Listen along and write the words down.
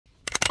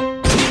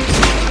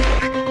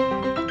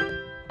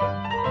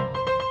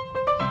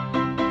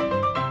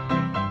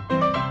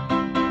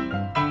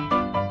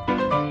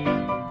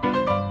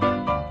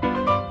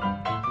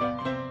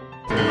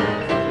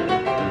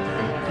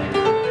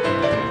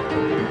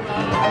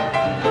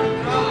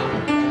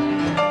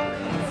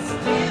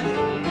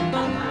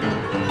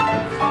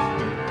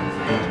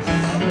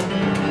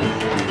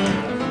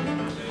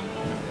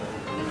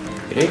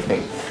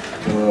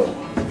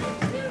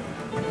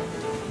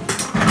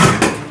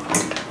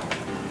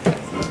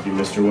you,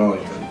 Mr.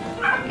 Wellington.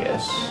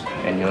 Yes.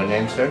 And your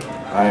name, sir?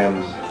 I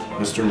am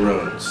Mr.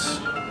 Rhodes.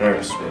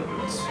 Harris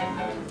Rhodes.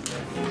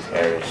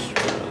 Harris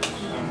Rhodes.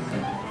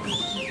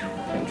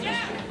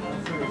 Interesting.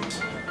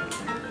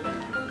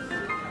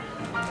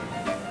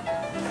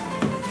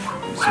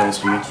 It's nice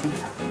to meet you.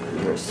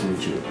 Nice to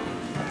meet you.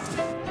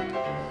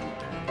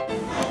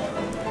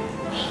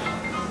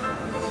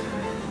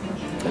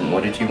 And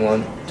what did you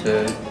want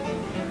to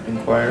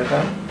inquire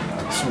about?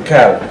 Some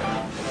cattle.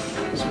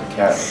 Some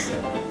cattle.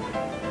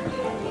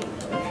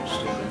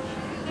 Interesting.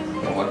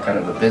 And what kind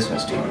of a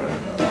business do you run?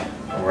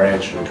 A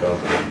ranching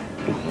company.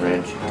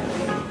 Ranch.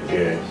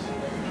 Yes.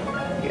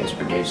 You guys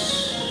produce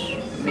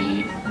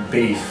meat?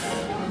 Beef.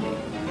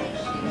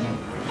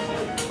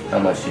 How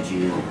much were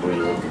you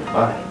looking to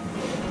buy?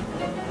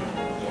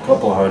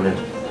 Couple hundred.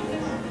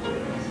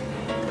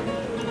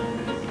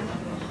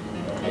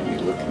 And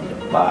you're looking to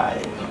buy,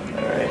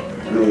 alright?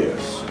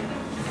 Yes.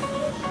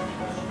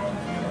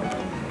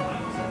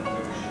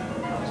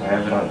 I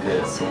have it on good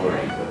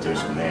authority, but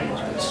there's a man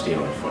who's been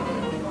stealing from me.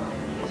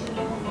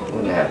 You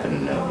wouldn't happen to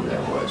know who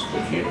that was,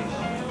 would you?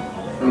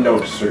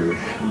 No, sir.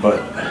 But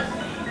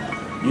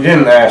you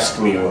didn't ask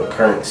me what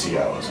currency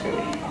I was going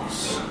to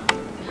use.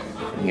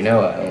 You know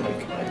I only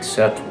can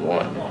accept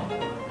one.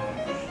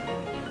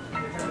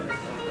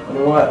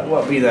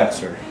 What be that,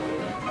 sir?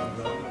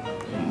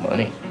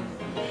 Money.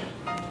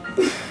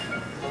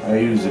 I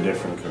use a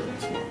different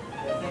currency.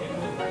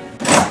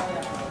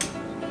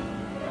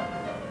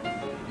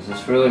 Is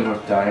this really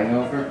worth dying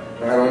over?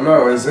 I don't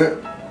know, is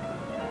it?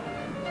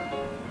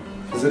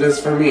 Because it is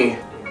for me.